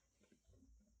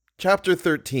Chapter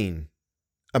 13.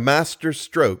 A Master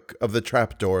Stroke of the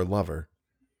Trapdoor Lover.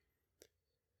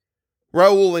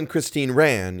 Raoul and Christine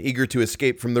ran, eager to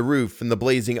escape from the roof and the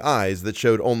blazing eyes that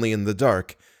showed only in the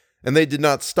dark, and they did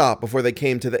not stop before they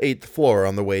came to the 8th floor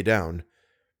on the way down.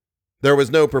 There was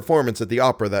no performance at the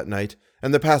opera that night,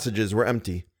 and the passages were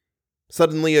empty.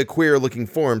 Suddenly a queer-looking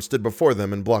form stood before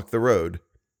them and blocked the road.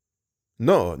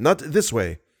 "No, not this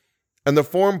way." And the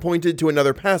form pointed to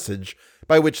another passage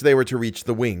by which they were to reach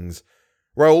the wings.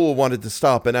 Raoul wanted to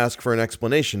stop and ask for an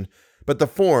explanation, but the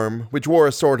form, which wore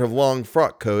a sort of long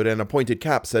frock coat and a pointed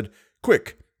cap, said,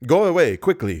 "Quick, go away,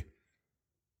 quickly."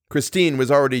 Christine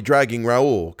was already dragging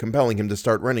Raoul, compelling him to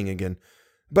start running again.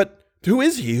 "But who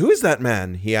is he? Who is that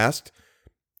man?" he asked.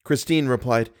 Christine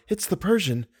replied, "It's the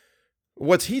Persian."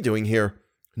 "What's he doing here?"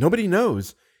 "Nobody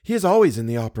knows. He is always in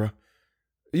the opera."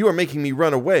 "You are making me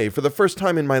run away for the first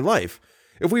time in my life.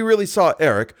 If we really saw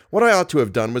Eric, what I ought to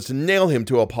have done was to nail him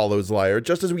to Apollo's lyre,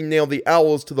 just as we nailed the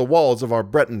owls to the walls of our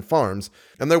Breton farms,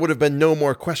 and there would have been no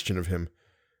more question of him."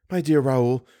 "My dear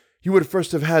Raoul, you would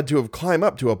first have had to have climbed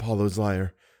up to Apollo's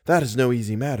lyre. That is no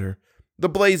easy matter." "The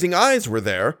blazing eyes were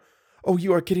there." "Oh,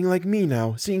 you are getting like me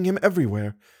now, seeing him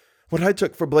everywhere. What I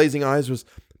took for blazing eyes was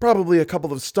probably a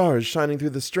couple of stars shining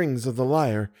through the strings of the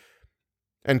lyre."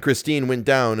 And Christine went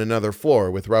down another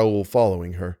floor with Raoul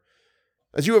following her.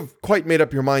 "As you have quite made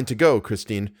up your mind to go,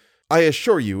 Christine, I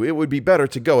assure you it would be better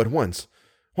to go at once.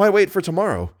 Why wait for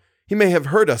tomorrow? He may have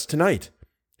heard us tonight."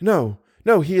 No,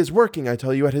 he is working, I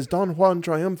tell you, at his Don Juan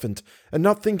triumphant, and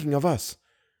not thinking of us."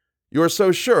 "You are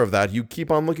so sure of that, you keep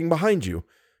on looking behind you."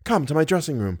 "Come to my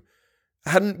dressing room."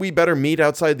 "Hadn't we better meet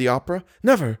outside the opera?"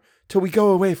 "Never, till we go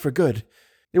away for good.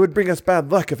 It would bring us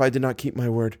bad luck if I did not keep my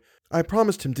word. I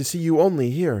promised him to see you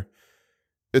only here."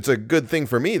 "It's a good thing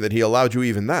for me that he allowed you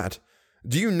even that.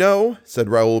 Do you know," said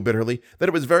Raoul bitterly, "that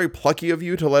it was very plucky of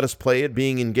you to let us play at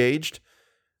being engaged?"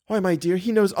 "Why, my dear,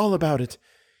 he knows all about it.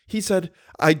 He said—"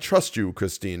 "I trust you,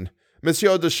 Christine.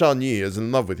 Monsieur de Chagny is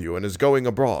in love with you and is going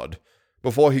abroad.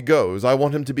 Before he goes, I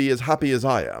want him to be as happy as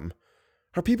I am."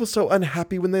 "Are people so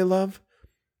unhappy when they love?"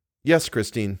 "Yes,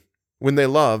 Christine, when they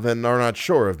love and are not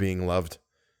sure of being loved."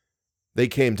 They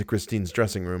came to Christine's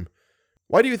dressing room.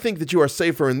 "Why do you think that you are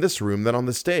safer in this room than on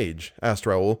the stage?" asked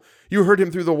Raoul. "You heard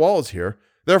him through the walls here.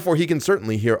 Therefore he can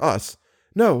certainly hear us."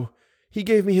 "No, he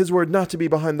gave me his word not to be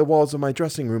behind the walls of my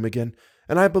dressing room again,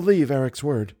 and I believe Eric's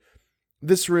word.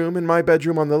 This room and my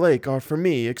bedroom on the lake are for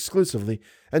me exclusively,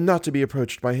 and not to be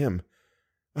approached by him."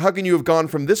 "How can you have gone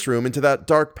from this room into that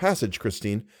dark passage,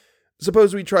 Christine?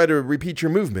 Suppose we try to repeat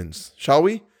your movements, shall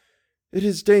we?" "It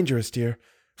is dangerous, dear,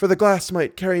 for the glass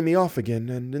might carry me off again,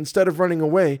 and instead of running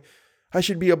away, I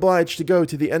should be obliged to go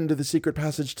to the end of the secret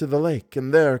passage to the lake,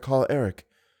 and there call Eric."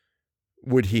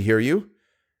 "Would he hear you?"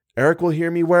 "Eric will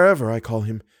hear me wherever I call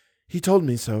him. He told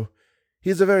me so. He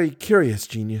is a very curious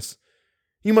genius.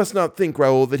 You must not think,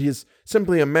 Raoul, that he is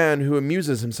simply a man who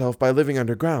amuses himself by living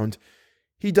underground.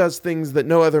 He does things that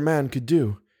no other man could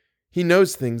do. He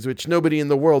knows things which nobody in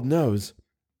the world knows."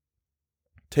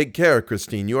 "Take care,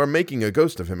 Christine, you are making a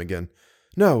ghost of him again."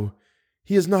 "No,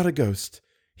 he is not a ghost.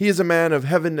 He is a man of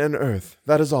heaven and earth,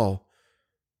 that is all."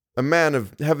 "A man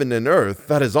of heaven and earth,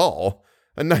 that is all?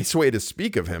 A nice way to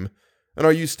speak of him. And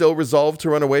are you still resolved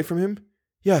to run away from him?"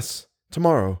 "Yes,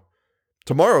 tomorrow."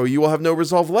 "Tomorrow you will have no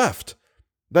resolve left."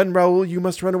 "Then, Raoul, you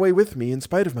must run away with me in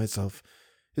spite of myself.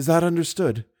 Is that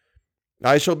understood?"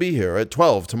 "I shall be here at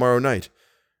 12 tomorrow night.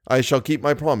 I shall keep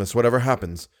my promise, whatever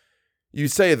happens. You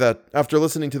say that, after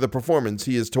listening to the performance,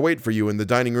 he is to wait for you in the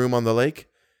dining room on the lake?"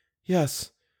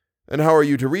 "Yes." "And how are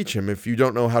you to reach him if you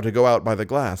don't know how to go out by the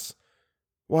glass?"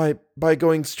 "Why, by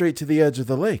going straight to the edge of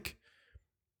the lake."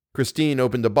 Christine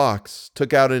opened a box,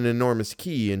 took out an enormous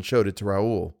key, and showed it to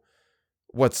Raoul.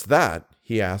 "What's that?"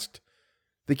 he asked.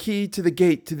 "The key to the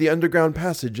gate to the underground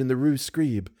passage in the Rue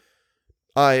Scribe."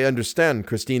 "I understand,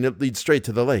 Christine. It leads straight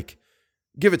to the lake.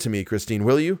 Give it to me, Christine,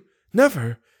 will you?"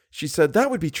 "Never," she said. "That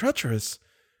would be treacherous."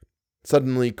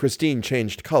 Suddenly, Christine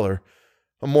changed color.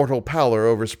 A mortal pallor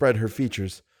overspread her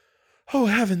features. "Oh,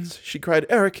 heavens!" she cried.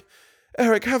 Eric,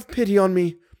 have pity on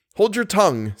me." "Hold your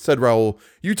tongue," said Raoul.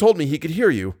 "You told me he could hear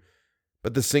you."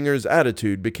 But the singer's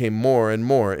attitude became more and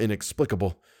more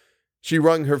inexplicable. She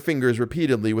wrung her fingers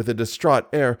repeatedly with a distraught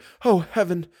air. "Oh,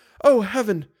 heaven! Oh,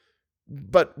 heaven!"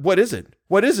 "But what is it?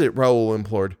 What is it?" Raoul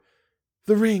implored.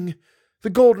 "The ring. The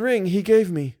gold ring he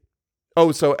gave me."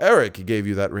 "Oh, so Eric gave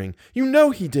you that ring?" "You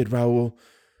know he did, Raoul.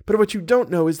 But what you don't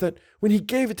know is that when he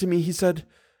gave it to me, he said—"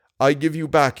 "I give you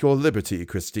back your liberty,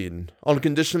 Christine, on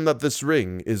condition that this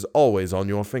ring is always on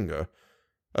your finger.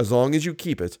 As long as you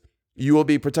keep it, you will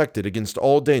be protected against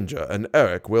all danger, and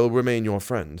Eric will remain your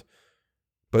friend."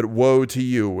 But woe to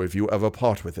you if you ever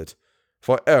part with it,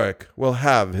 for Eric will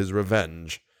have his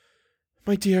revenge."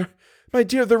 My dear,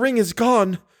 the ring is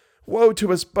gone. Woe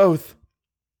to us both."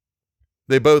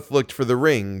 They both looked for the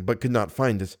ring, but could not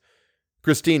find it.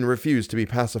 Christine refused to be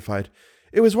pacified.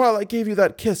 "It was while I gave you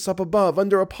that kiss up above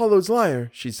under Apollo's lyre,"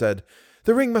 she said.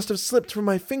 "The ring must have slipped from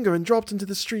my finger and dropped into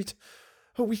the street.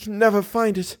 Oh, we can never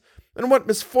find it. And what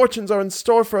misfortunes are in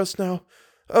store for us now?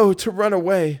 Oh, to run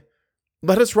away."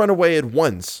 "Let us run away at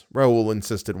once," Raoul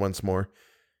insisted once more.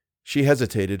 She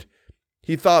hesitated.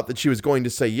 He thought that she was going to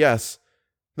say yes.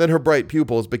 Then her bright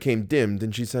pupils became dimmed,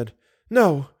 and she said,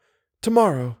 "No,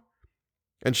 tomorrow."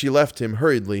 And she left him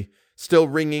hurriedly, still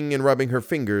wringing and rubbing her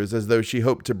fingers as though she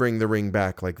hoped to bring the ring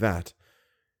back like that.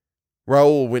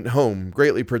 Raoul went home,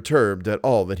 greatly perturbed at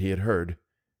all that he had heard.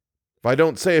 "If I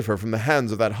don't save her from the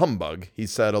hands of that humbug," he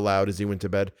said aloud as he went to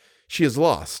bed, "she is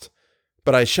lost.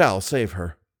 But I shall save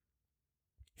her."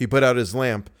 He put out his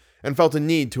lamp and felt a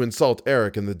need to insult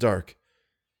Eric in the dark.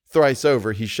 Thrice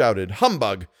over he shouted,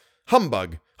 "Humbug!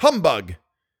 Humbug! Humbug!"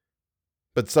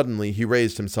 But suddenly he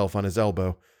raised himself on his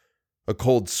elbow. A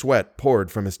cold sweat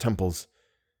poured from his temples.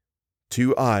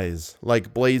 Two eyes,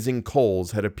 like blazing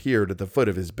coals, had appeared at the foot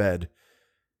of his bed.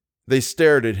 They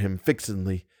stared at him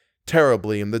fixedly,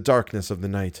 terribly in the darkness of the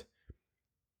night.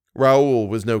 Raoul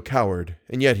was no coward,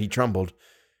 and yet he trembled.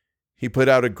 He put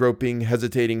out a groping,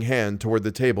 hesitating hand toward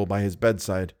the table by his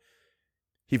bedside.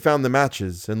 He found the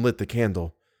matches and lit the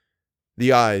candle.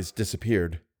 The eyes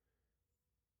disappeared.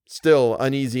 Still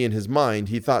uneasy in his mind,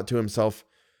 he thought to himself,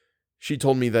 "She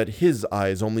told me that his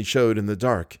eyes only showed in the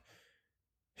dark.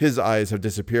 His eyes have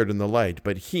disappeared in the light,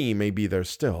 but he may be there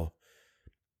still."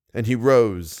 And he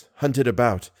rose, hunted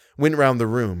about, went round the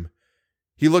room.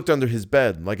 He looked under his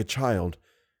bed like a child.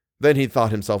 Then he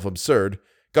thought himself absurd,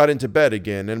 got into bed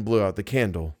again, and blew out the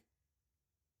candle.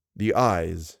 The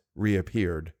eyes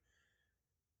reappeared.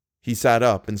 He sat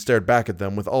up and stared back at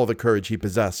them with all the courage he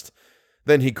possessed.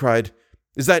 Then he cried,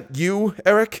 "Is that you,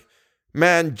 Eric?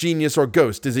 Man, genius, or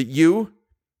ghost, is it you?"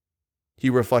 He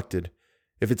reflected.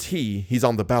 If it's he, he's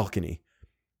on the balcony.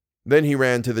 Then he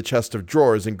ran to the chest of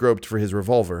drawers and groped for his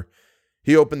revolver.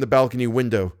 He opened the balcony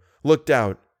window, looked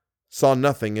out, saw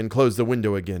nothing, and closed the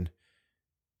window again.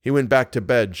 He went back to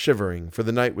bed, shivering, for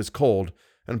the night was cold,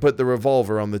 and put the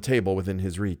revolver on the table within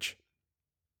his reach.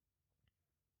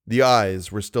 The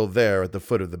eyes were still there at the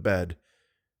foot of the bed.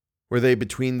 Were they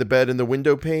between the bed and the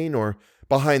window pane, or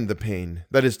behind the pane,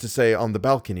 that is to say, on the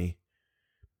balcony?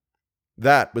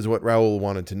 That was what Raoul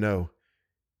wanted to know.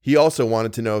 He also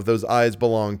wanted to know if those eyes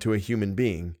belonged to a human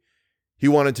being. He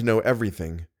wanted to know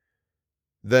everything.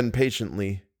 Then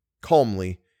patiently,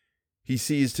 calmly, he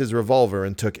seized his revolver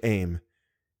and took aim.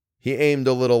 He aimed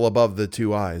a little above the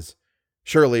two eyes.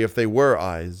 Surely if they were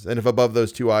eyes, and if above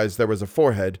those two eyes there was a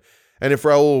forehead, and if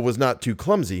Raoul was not too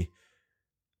clumsy.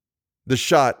 The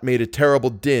shot made a terrible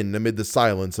din amid the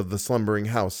silence of the slumbering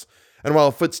house, and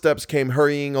while footsteps came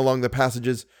hurrying along the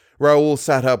passages, Raoul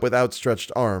sat up with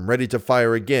outstretched arm, ready to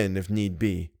fire again if need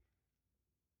be.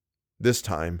 This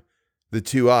time, the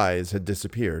two eyes had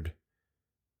disappeared.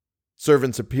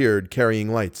 Servants appeared, carrying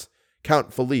lights.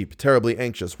 Count Philippe, terribly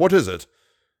anxious. "What is it?"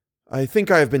 "I think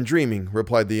I have been dreaming,"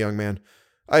 replied the young man.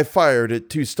 "I fired at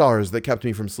 2 stars that kept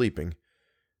me from sleeping."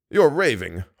 "You're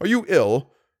raving. Are you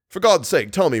ill? For God's sake,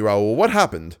 tell me, Raoul, what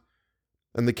happened?"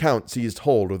 And the Count seized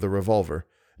hold of the revolver.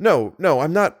 No,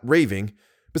 I'm not raving.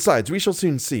 Besides, we shall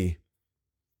soon see."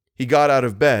 He got out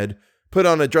of bed, put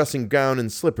on a dressing gown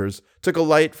and slippers, took a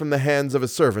light from the hands of a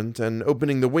servant, and,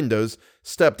 opening the windows,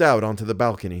 stepped out onto the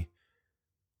balcony.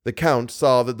 The Count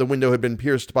saw that the window had been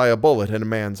pierced by a bullet at a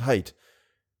man's height.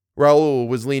 Raoul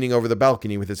was leaning over the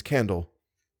balcony with his candle.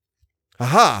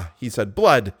 "Aha!" he said.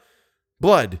 "Blood!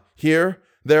 Blood! Here,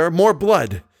 there, more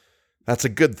blood! That's a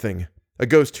good thing. A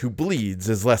ghost who bleeds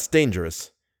is less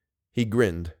dangerous." He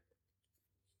grinned.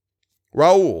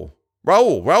 "Raoul!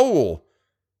 Raoul! Raoul!"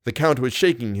 The Count was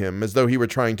shaking him as though he were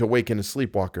trying to waken a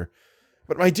sleepwalker.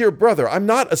 "But my dear brother, I'm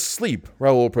not asleep,"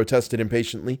 Raoul protested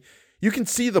impatiently. "You can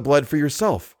see the blood for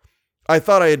yourself. I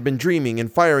thought I had been dreaming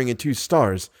and firing at 2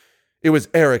 stars. It was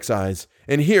Eric's eyes,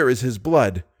 and here is his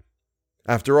blood.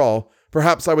 After all,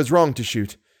 perhaps I was wrong to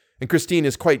shoot, and Christine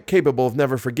is quite capable of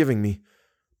never forgiving me.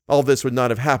 All this would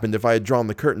not have happened if I had drawn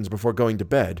the curtains before going to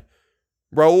bed.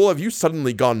 Raoul, have you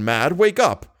suddenly gone mad? Wake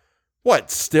up! What,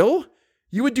 still?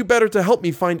 You would do better to help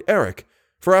me find Eric,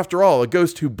 for after all, a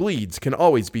ghost who bleeds can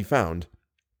always be found."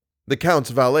 The Count's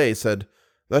valet said,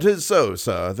 "That is so,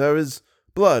 sir. There is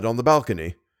blood on the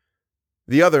balcony."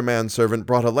 The other manservant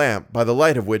brought a lamp, by the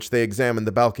light of which they examined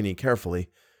the balcony carefully.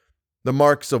 The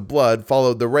marks of blood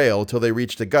followed the rail till they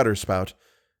reached a gutter spout.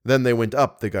 Then they went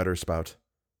up the gutter spout.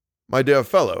 "My dear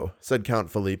fellow," said Count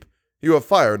Philippe, "you have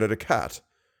fired at a cat."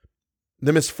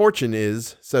 "The misfortune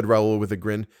is," said Raoul with a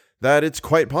grin, "that it's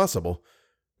quite possible.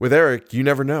 With Eric, you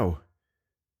never know."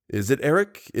 "Is it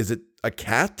Eric? Is it a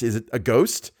cat? Is it a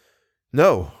ghost?"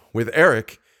 "No, with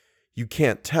Eric, you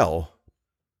can't tell."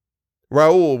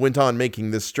 Raoul went on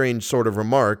making this strange sort of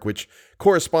remark, which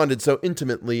corresponded so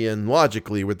intimately and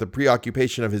logically with the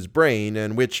preoccupation of his brain,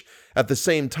 and which, at the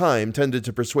same time, tended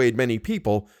to persuade many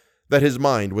people that his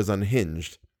mind was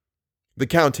unhinged. The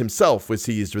Count himself was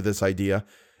seized with this idea,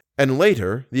 and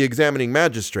later, the examining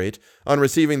magistrate, on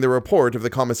receiving the report of the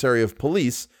commissary of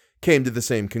police, came to the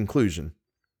same conclusion.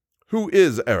 "Who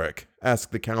is Eric?"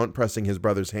 asked the Count, pressing his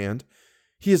brother's hand.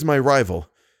 "He is my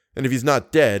rival, and if he's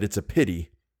not dead, it's a pity."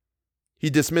 He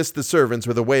dismissed the servants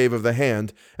with a wave of the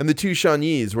hand, and the two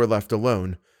Chagnys were left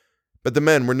alone. But the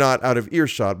men were not out of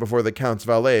earshot before the Count's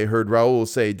valet heard Raoul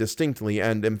say distinctly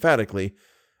and emphatically,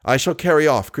 "I shall carry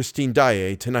off Christine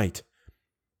Daae tonight."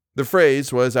 The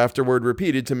phrase was afterward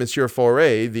repeated to Monsieur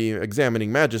Faure, the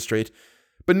examining magistrate,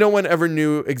 but no one ever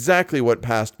knew exactly what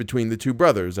passed between the two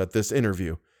brothers at this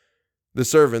interview. The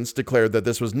servants declared that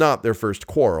this was not their first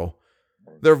quarrel.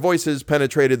 Their voices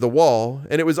penetrated the wall,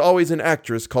 and it was always an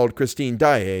actress called Christine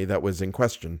Daae that was in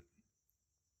question.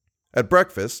 At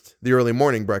breakfast, the early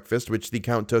morning breakfast which the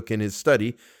Count took in his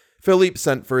study, Philippe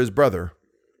sent for his brother.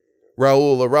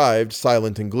 Raoul arrived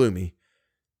silent and gloomy.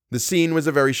 The scene was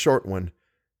a very short one.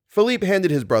 Philippe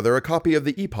handed his brother a copy of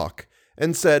the Epoch,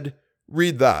 and said,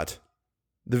 "Read that."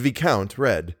 The Viscount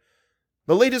read,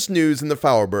 "The latest news in the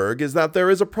Faubourg is that there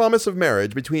is a promise of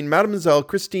marriage between Mademoiselle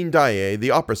Christine Daae,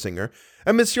 the opera singer,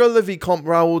 and Monsieur le Vicomte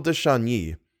Raoul de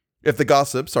Chagny. If the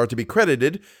gossips are to be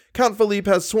credited, Count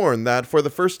Philippe has sworn that, for the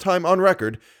first time on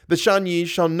record, the Chagnys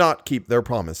shall not keep their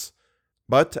promise.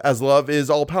 But as love is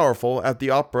all-powerful at the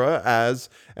opera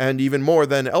and even more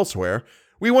than elsewhere,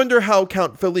 we wonder how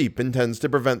Count Philippe intends to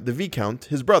prevent the Viscount,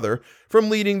 his brother, from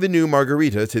leading the new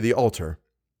Margarita to the altar.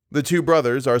 The two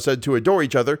brothers are said to adore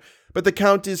each other, but the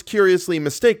Count is curiously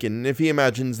mistaken if he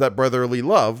imagines that brotherly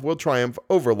love will triumph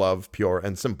over love pure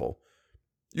and simple."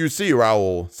 "You see,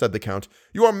 Raoul," said the Count,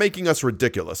 "you are making us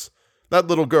ridiculous. That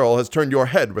little girl has turned your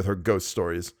head with her ghost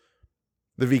stories."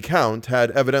 The Viscount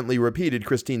had evidently repeated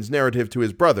Christine's narrative to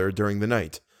his brother during the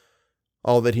night.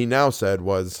 All that he now said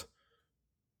was,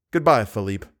 "Goodbye,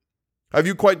 Philippe." "Have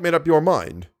you quite made up your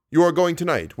mind? You are going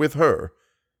tonight, with her?"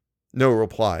 No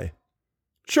reply.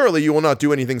 "Surely you will not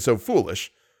do anything so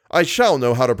foolish. I shall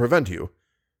know how to prevent you."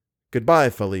 "Goodbye,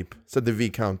 Philippe," said the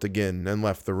Viscount again, and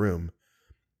left the room.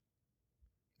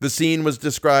 The scene was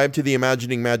described to the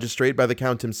imagining magistrate by the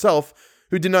Count himself,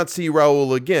 who did not see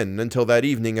Raoul again until that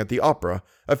evening at the opera,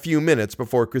 a few minutes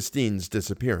before Christine's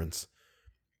disappearance.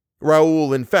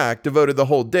 Raoul, in fact, devoted the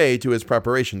whole day to his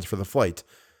preparations for the flight.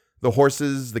 The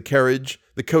horses, the carriage,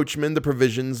 the coachman, the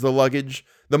provisions, the luggage,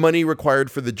 the money required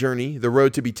for the journey, the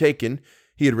road to be taken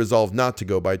 — he had resolved not to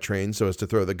go by train so as to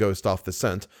throw the ghost off the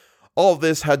scent — all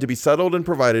this had to be settled and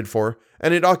provided for,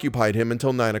 and it occupied him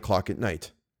until 9 o'clock at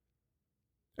night.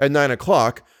 At 9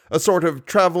 o'clock, a sort of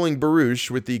traveling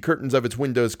barouche with the curtains of its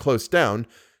windows close down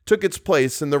took its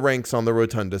place in the ranks on the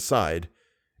rotunda side.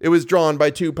 It was drawn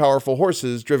by two powerful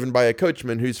horses driven by a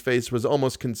coachman whose face was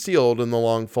almost concealed in the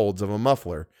long folds of a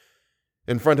muffler.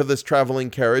 In front of this traveling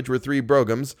carriage were three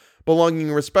broughams,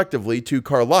 belonging respectively to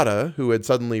Carlotta, who had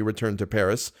suddenly returned to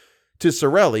Paris, to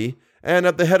Sorelli, and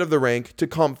at the head of the rank to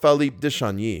Comte Philippe de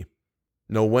Chagny.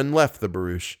 No one left the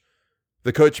barouche.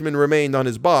 The coachman remained on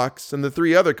his box, and the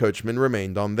three other coachmen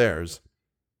remained on theirs.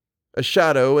 A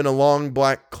shadow in a long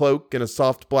black cloak and a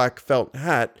soft black felt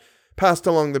hat passed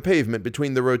along the pavement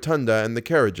between the rotunda and the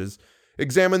carriages,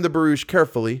 examined the barouche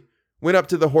carefully, went up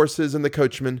to the horses and the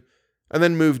coachman, and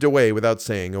then moved away without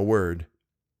saying a word.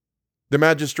 The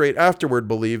magistrate afterward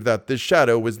believed that this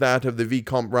shadow was that of the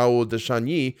Vicomte Raoul de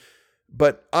Chagny,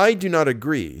 but I do not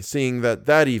agree, seeing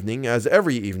that evening, as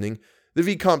every evening, the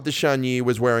Vicomte de Chagny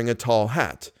was wearing a tall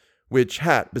hat, which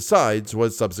hat, besides,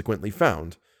 was subsequently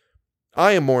found.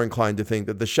 I am more inclined to think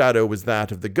that the shadow was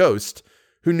that of the ghost,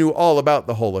 who knew all about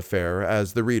the whole affair,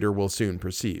 as the reader will soon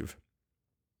perceive.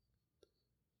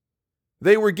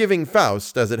 They were giving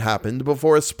Faust, as it happened,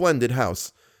 before a splendid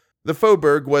house. The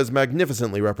Faubourg was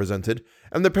magnificently represented,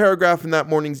 and the paragraph in that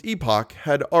morning's Epoch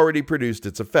had already produced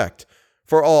its effect,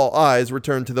 for all eyes were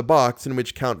turned to the box in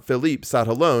which Count Philippe sat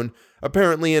alone,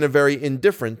 apparently in a very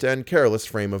indifferent and careless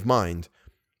frame of mind.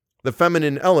 The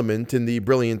feminine element in the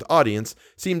brilliant audience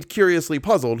seemed curiously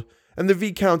puzzled, and the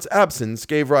Viscount's absence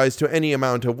gave rise to any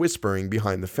amount of whispering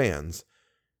behind the fans.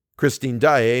 Christine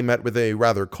Daae met with a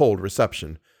rather cold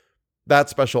reception. That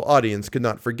special audience could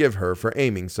not forgive her for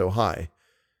aiming so high.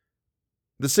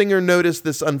 The singer noticed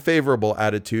this unfavorable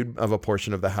attitude of a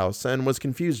portion of the house and was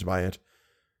confused by it.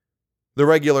 The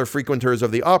regular frequenters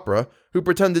of the opera, who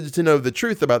pretended to know the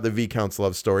truth about the Viscount's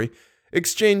love story,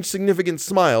 exchanged significant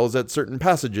smiles at certain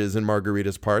passages in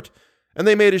Margarita's part, and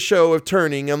they made a show of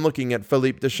turning and looking at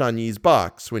Philippe de Chagny's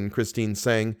box when Christine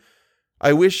sang,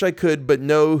 "I wish I could but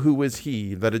know who was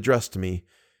he that addressed me,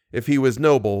 if he was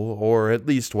noble, or at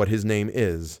least what his name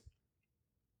is."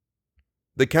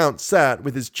 The Count sat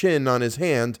with his chin on his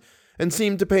hand and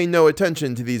seemed to pay no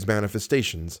attention to these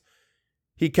manifestations.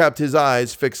 He kept his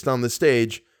eyes fixed on the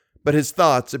stage, but his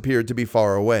thoughts appeared to be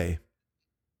far away.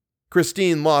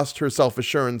 Christine lost her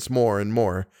self-assurance more and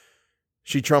more.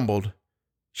 She trembled.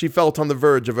 She felt on the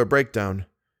verge of a breakdown.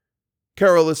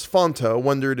 Carolus Fonta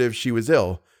wondered if she was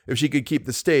ill, if she could keep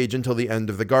the stage until the end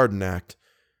of the garden act.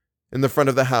 In the front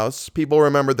of the house, people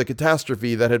remembered the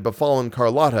catastrophe that had befallen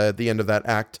Carlotta at the end of that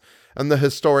act, and the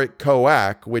historic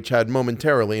coac which had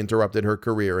momentarily interrupted her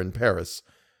career in Paris.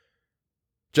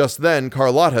 Just then,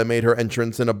 Carlotta made her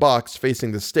entrance in a box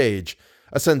facing the stage,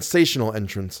 a sensational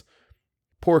entrance.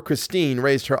 Poor Christine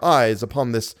raised her eyes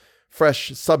upon this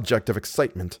fresh subject of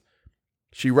excitement.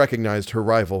 She recognized her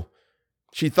rival.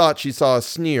 She thought she saw a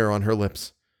sneer on her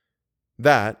lips.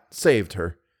 That saved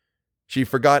her. She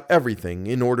forgot everything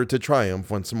in order to triumph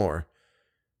once more.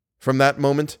 From that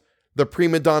moment, the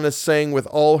prima donna sang with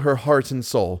all her heart and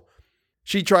soul.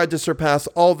 She tried to surpass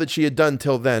all that she had done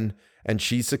till then, and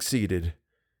she succeeded.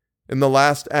 In the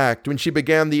last act, when she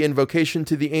began the invocation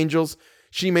to the angels,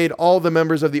 she made all the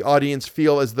members of the audience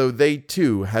feel as though they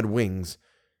too had wings.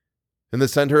 In the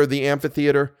center of the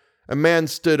amphitheater, a man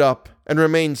stood up and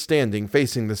remained standing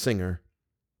facing the singer.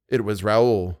 It was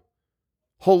Raoul.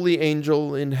 Holy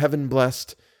angel, in heaven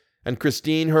blessed, and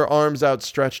Christine, her arms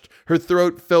outstretched, her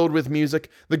throat filled with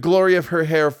music, the glory of her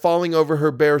hair falling over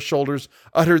her bare shoulders,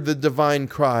 uttered the divine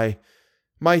cry,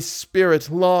 "My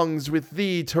spirit longs with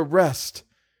thee to rest."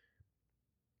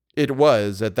 It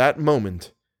was at that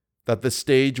moment that the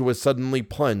stage was suddenly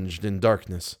plunged in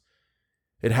darkness.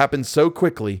 It happened so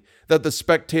quickly that the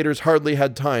spectators hardly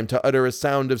had time to utter a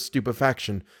sound of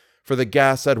stupefaction, for the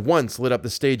gas at once lit up the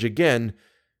stage again,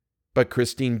 but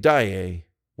Christine Daae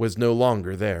was no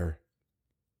longer there.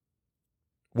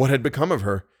 What had become of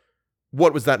her?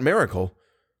 What was that miracle?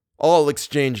 All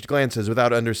exchanged glances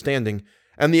without understanding,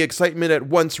 and the excitement at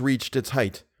once reached its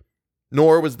height.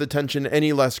 Nor was the tension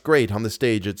any less great on the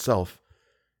stage itself.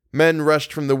 Men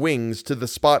rushed from the wings to the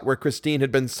spot where Christine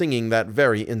had been singing that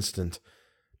very instant.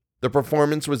 The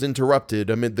performance was interrupted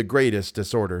amid the greatest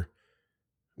disorder.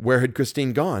 Where had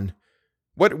Christine gone?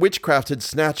 What witchcraft had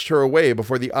snatched her away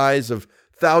before the eyes of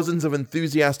thousands of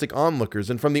enthusiastic onlookers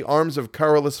and from the arms of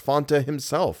Carolus Fonta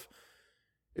himself?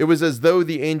 It was as though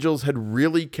the angels had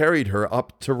really carried her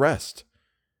up to rest.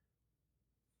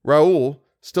 Raoul,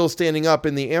 still standing up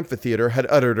in the amphitheater, had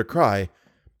uttered a cry.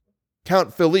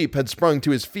 Count Philippe had sprung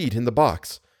to his feet in the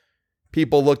box.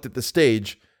 People looked at the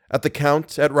stage, at the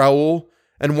Count, at Raoul,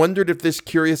 and wondered if this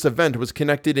curious event was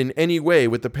connected in any way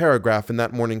with the paragraph in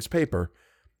that morning's paper.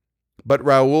 But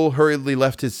Raoul hurriedly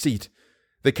left his seat.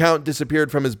 The Count disappeared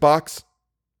from his box,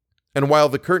 and while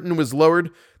the curtain was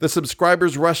lowered, the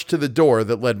subscribers rushed to the door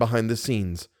that led behind the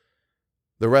scenes.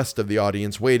 The rest of the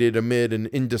audience waited amid an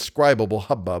indescribable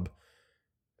hubbub.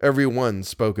 Everyone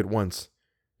spoke at once.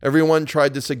 Everyone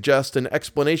tried to suggest an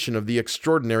explanation of the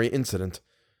extraordinary incident.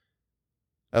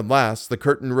 At last, the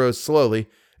curtain rose slowly,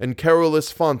 and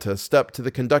Carolus Fonta stepped to the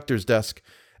conductor's desk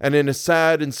and in a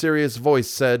sad and serious voice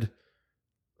said,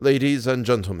 "Ladies and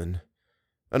gentlemen,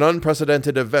 an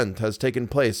unprecedented event has taken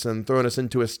place and thrown us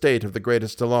into a state of the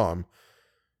greatest alarm.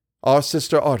 Our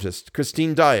sister artist,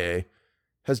 Christine Daae,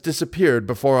 has disappeared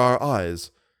before our eyes,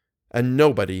 and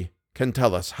nobody can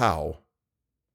tell us how."